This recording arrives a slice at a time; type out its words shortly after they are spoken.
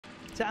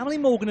So Amelie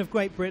Morgan of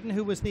Great Britain,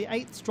 who was the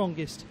 8th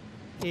strongest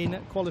in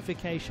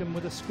qualification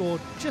with a score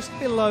just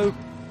below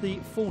the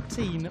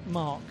 14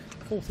 mark,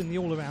 4th in the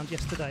all-around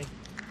yesterday.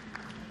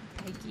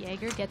 Kate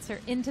Jaeger gets her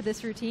into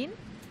this routine.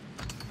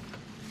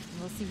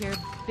 We'll see here,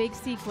 big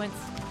sequence,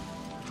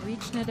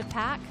 reaching it a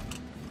pack.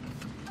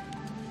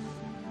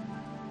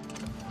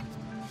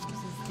 This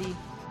is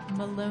the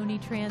Maloney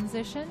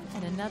transition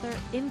and another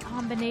in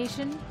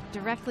combination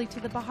directly to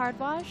the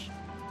Bahardwaj.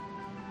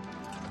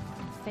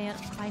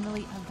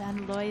 Finally, a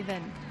Van Leuven.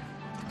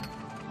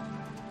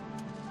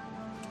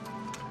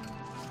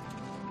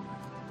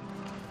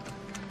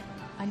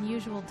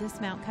 Unusual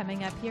dismount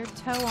coming up here,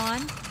 toe on,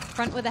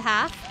 front with a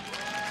half.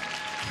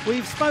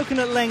 We've spoken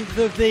at length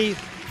of the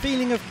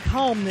feeling of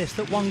calmness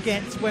that one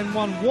gets when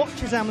one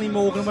watches Amelie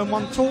Morgan, when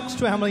one talks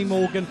to Amelie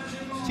Morgan.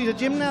 She's a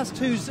gymnast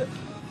whose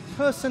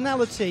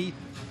personality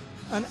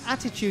and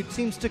attitude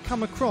seems to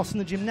come across in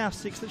the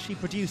gymnastics that she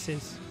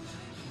produces.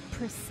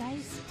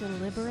 Precise,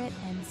 deliberate,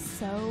 and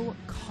so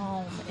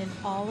calm in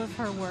all of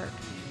her work.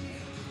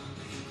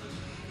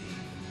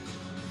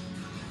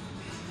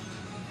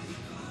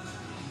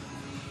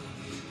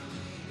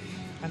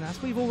 And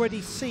as we've already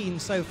seen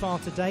so far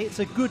today, it's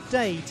a good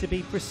day to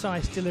be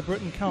precise,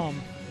 deliberate, and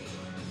calm.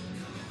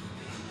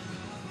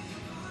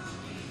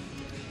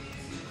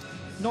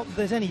 Not that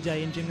there's any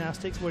day in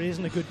gymnastics where it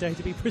isn't a good day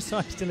to be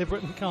precise,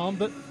 deliberate, and calm,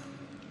 but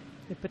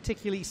it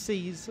particularly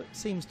seems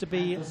to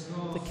be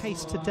the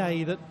case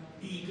today that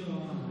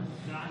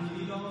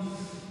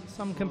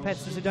some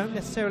competitors who don't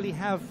necessarily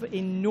have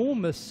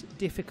enormous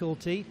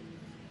difficulty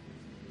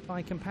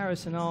by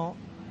comparison are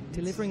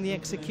delivering the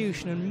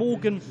execution, and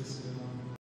Morgan